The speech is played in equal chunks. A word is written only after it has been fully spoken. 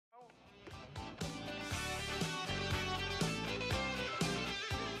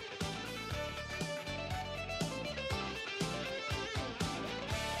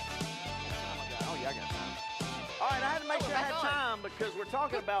had time because we're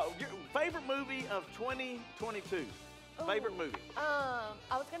talking about your favorite movie of 2022. Favorite movie? I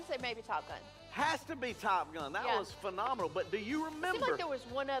was gonna say maybe Top Gun. Has to be Top Gun. That was phenomenal. But do you remember? It seemed like there was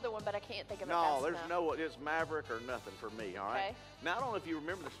one other one, but I can't think of it. No, there's no. It's Maverick or nothing for me. All right. Okay. Now I don't know if you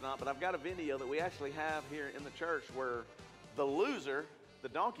remember this or not, but I've got a video that we actually have here in the church where the loser, the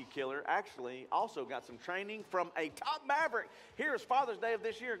donkey killer, actually also got some training from a top Maverick. Here's Father's Day of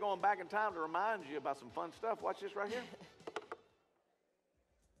this year, going back in time to remind you about some fun stuff. Watch this right here.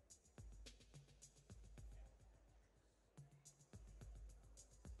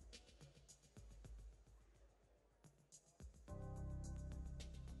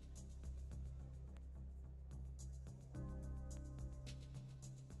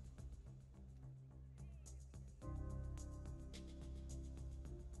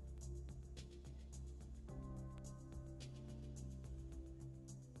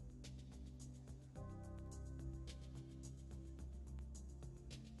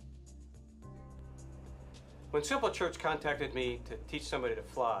 When Simple Church contacted me to teach somebody to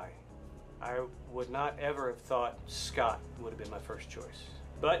fly, I would not ever have thought Scott would have been my first choice.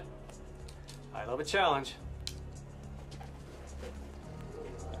 But I love a challenge.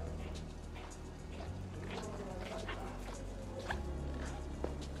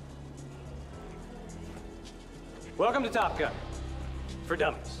 Welcome to Top Gun for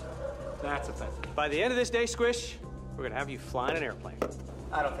Dummies. That's offensive. By the end of this day, Squish, we're going to have you flying an airplane.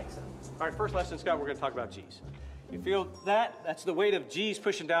 I don't think so. All right, first lesson, Scott, we're going to talk about G's. You feel that? That's the weight of G's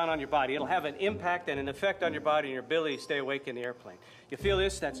pushing down on your body. It'll have an impact and an effect on your body and your ability to stay awake in the airplane. You feel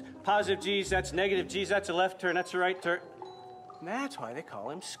this? That's positive G's, that's negative G's, that's a left turn, that's a right turn. And that's why they call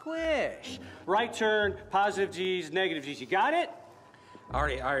him Squish. Right turn, positive G's, negative G's. You got it?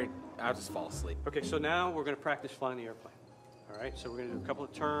 I'll just fall asleep. Okay, so now we're going to practice flying the airplane. All right, so we're going to do a couple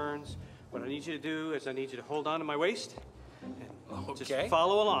of turns. What I need you to do is I need you to hold on to my waist. And just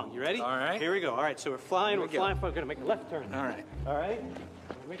follow along. You ready? All right. Here we go. All right, so we're flying. We're going to make a left turn. All right. All right.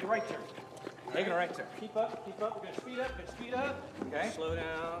 We're make a right turn. Making a right turn. Keep up, keep up. We're going to speed up, we're going to speed up. Okay.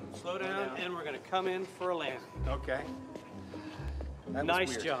 Slow down, and we're going to come in for a landing. Okay.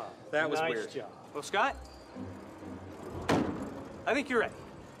 Nice job. That was nice weird. job. Well, Scott, I think you're ready.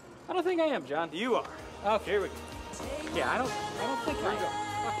 I don't think I am, John. You are. Okay. Here we go. Yeah, I don't think I am.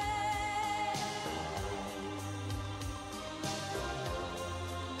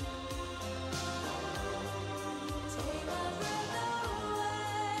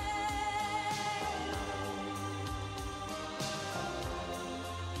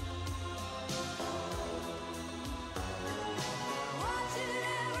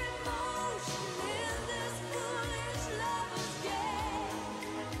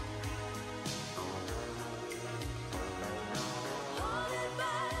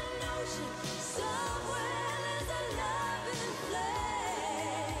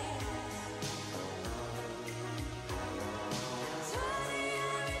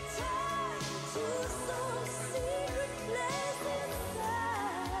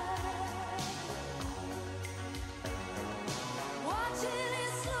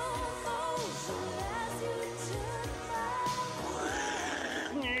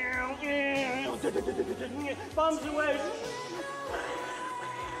 Bombs away.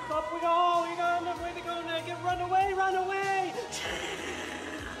 Up we go. You got enough way to go now. Get run away, run away.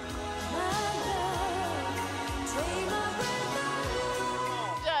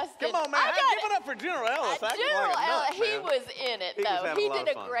 Come on, man. Give it up for General Ellis. General Ellis, he was in it, though. He did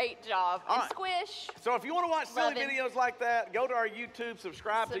a great job. And Squish. So if you want to watch silly videos like that, go to our YouTube,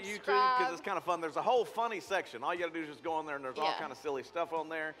 subscribe to YouTube, because it's kind of fun. There's a whole funny section. All you got to do is just go on there, and there's all kind of silly stuff on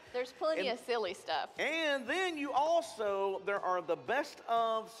there. There's plenty of silly stuff. And then you also, there are the best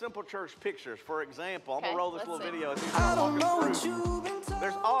of Simple Church pictures. For example, I'm going to roll this little video. I don't know what you've been told.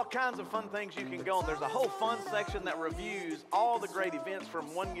 There's all kinds of fun things you can go on. There's a whole fun section that reviews all the great events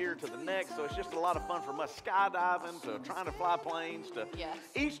from one year to the next. So it's just a lot of fun, from us skydiving to trying to fly planes to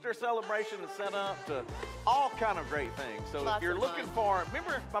Easter celebration and set up to all kind of great things. So if you're looking for,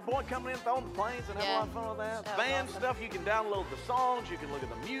 remember my boy coming in throwing the planes and having a lot of fun with that? Band stuff, you can download the songs, you can look at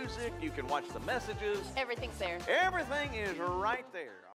the music, you can watch the messages. Everything's there. Everything is right there.